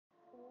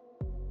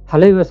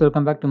Hello viewers,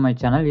 welcome back to my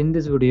channel. In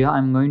this video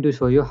I'm going to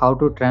show you how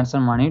to transfer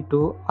money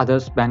to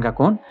others bank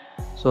account.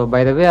 So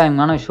by the way, I'm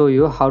gonna show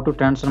you how to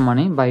transfer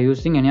money by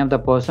using any of the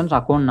person's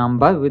account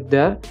number with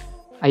their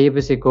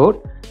IFSC code.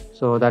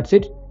 So that's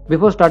it.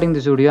 Before starting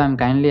this video, I'm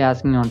kindly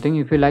asking one thing.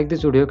 If you like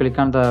this video, click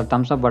on the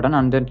thumbs up button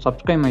and then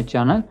subscribe my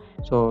channel.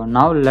 So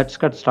now let's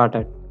get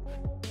started.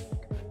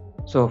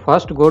 So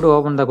first go to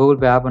open the Google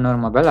Pay app on your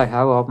mobile. I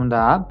have opened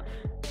the app.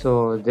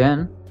 So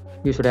then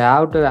you should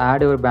have to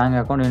add your bank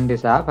account in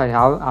this app. I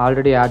have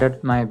already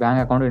added my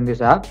bank account in this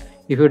app.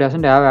 If you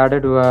doesn't have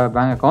added your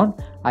bank account,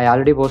 I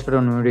already posted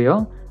one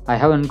video. I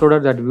have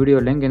included that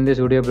video link in this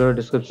video below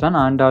description,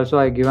 and also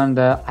I given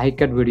the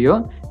iCut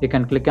video. You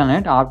can click on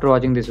it after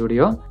watching this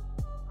video.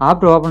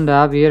 After open the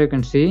app, here you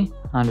can see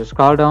and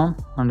scroll down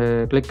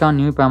and click on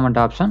new payment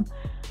option,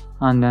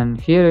 and then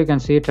here you can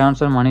see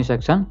transfer money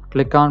section.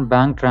 Click on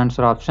bank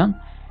transfer option.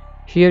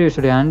 Here you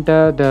should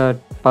enter the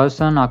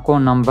person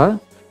account number.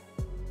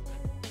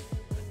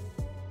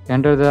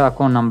 Enter the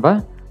account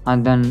number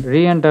and then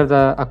re-enter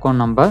the account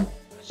number,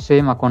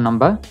 same account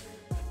number,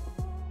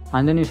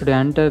 and then you should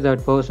enter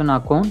that person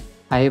account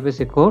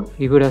IFSC code.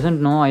 If you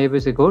doesn't know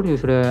IFSC code, you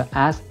should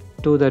ask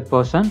to that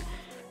person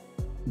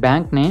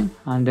bank name,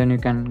 and then you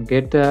can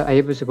get the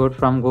IFSC code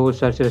from Google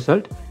search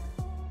result.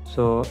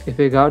 So if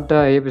you got the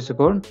IFSC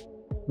code,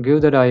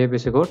 give that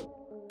IFSC code.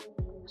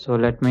 So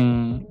let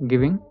me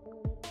giving,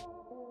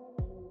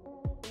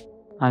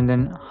 and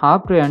then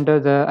after enter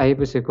the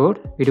IFSC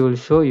code, it will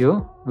show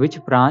you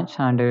which branch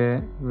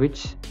and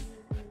which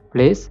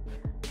place.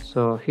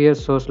 So here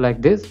shows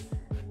like this.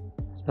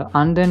 So,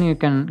 and then you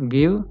can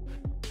give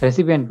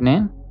recipient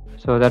name.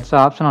 So that's the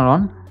optional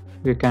one.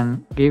 You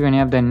can give any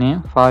of the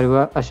name for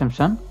your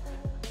assumption.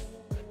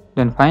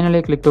 Then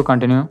finally click to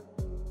continue.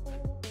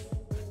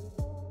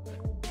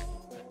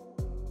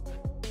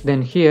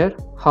 Then here,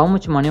 how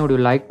much money would you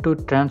like to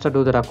transfer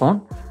to that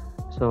account?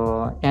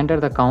 So enter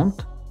the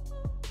count.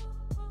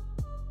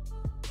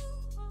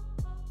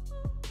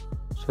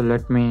 So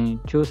let me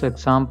choose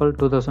example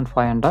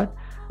 2500,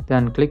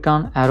 then click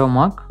on arrow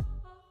mark.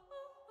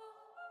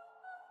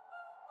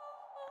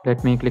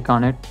 Let me click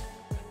on it,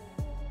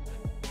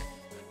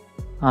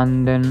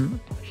 and then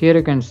here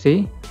you can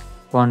see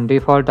one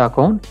default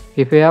account.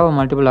 If you have a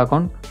multiple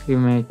account, you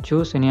may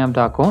choose any of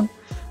the account.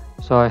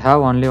 So I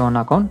have only one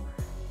account,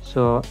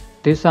 so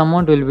this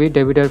amount will be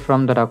debited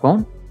from that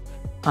account,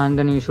 and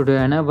then you should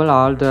enable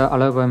all the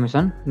allow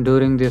permission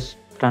during this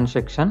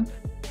transaction.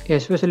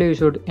 Especially you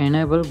should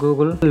enable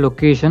Google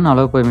location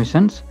allow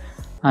permissions,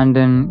 and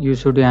then you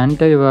should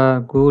enter your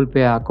Google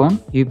Pay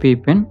account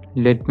UPI pin.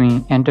 Let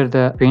me enter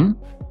the pin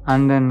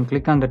and then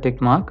click on the tick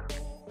mark.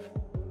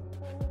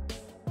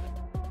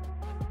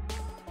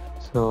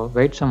 So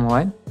wait some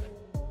while.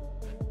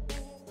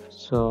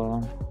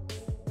 So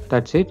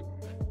that's it.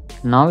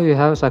 Now you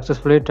have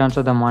successfully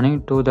transferred the money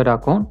to that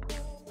account.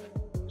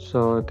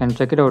 So you can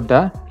check it out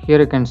there. Here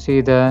you can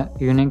see the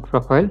unique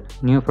profile,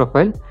 new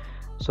profile.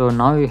 So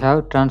now you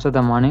have transferred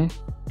the money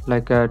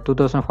like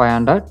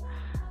 2500.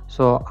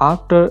 So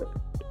after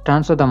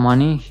transfer the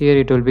money, here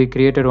it will be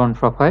created one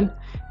profile.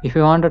 If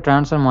you want to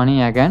transfer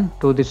money again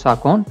to this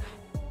account,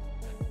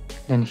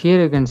 then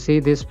here you can see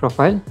this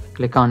profile.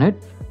 Click on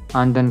it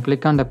and then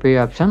click on the pay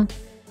option.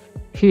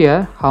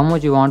 Here how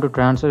much you want to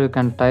transfer, you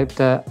can type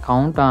the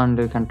account and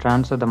you can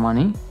transfer the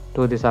money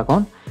to this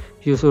account.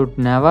 You should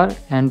never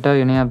enter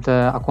any of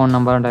the account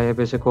number and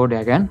IFSC code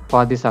again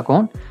for this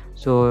account.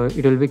 So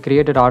it will be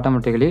created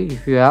automatically.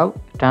 If you have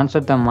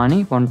transferred the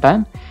money one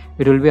time,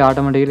 it will be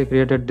automatically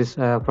created this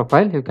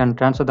profile. You can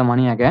transfer the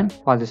money again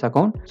for this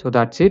account. So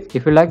that's it.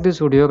 If you like this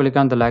video, click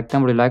on the like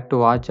button. Would you like to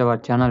watch our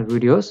channel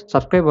videos?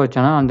 Subscribe our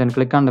channel and then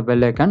click on the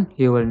bell icon.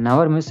 You will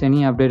never miss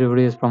any updated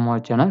videos from our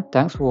channel.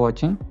 Thanks for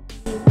watching.